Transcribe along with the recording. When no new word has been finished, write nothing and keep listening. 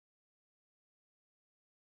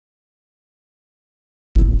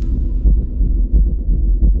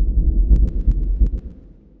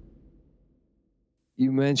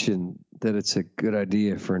You mentioned that it's a good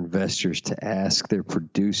idea for investors to ask their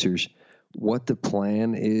producers what the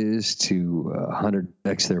plan is to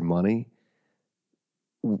 100x their money.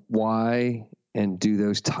 Why and do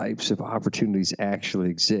those types of opportunities actually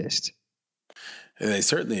exist? They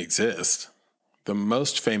certainly exist. The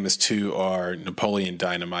most famous two are Napoleon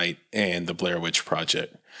Dynamite and the Blair Witch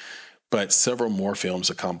Project, but several more films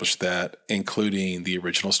accomplished that, including the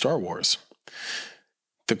original Star Wars.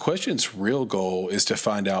 The question's real goal is to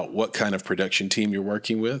find out what kind of production team you're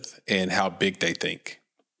working with and how big they think.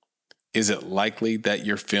 Is it likely that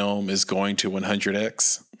your film is going to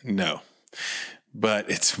 100x? No. But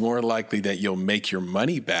it's more likely that you'll make your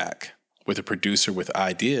money back with a producer with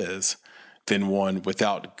ideas than one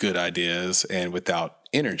without good ideas and without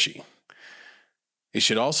energy. It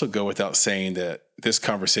should also go without saying that this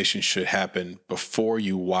conversation should happen before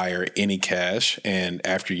you wire any cash and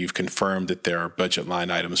after you've confirmed that there are budget line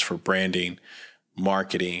items for branding,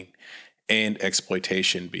 marketing, and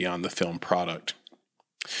exploitation beyond the film product.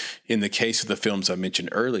 In the case of the films I mentioned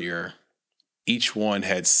earlier, each one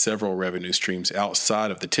had several revenue streams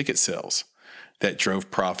outside of the ticket sales that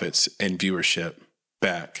drove profits and viewership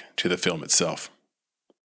back to the film itself.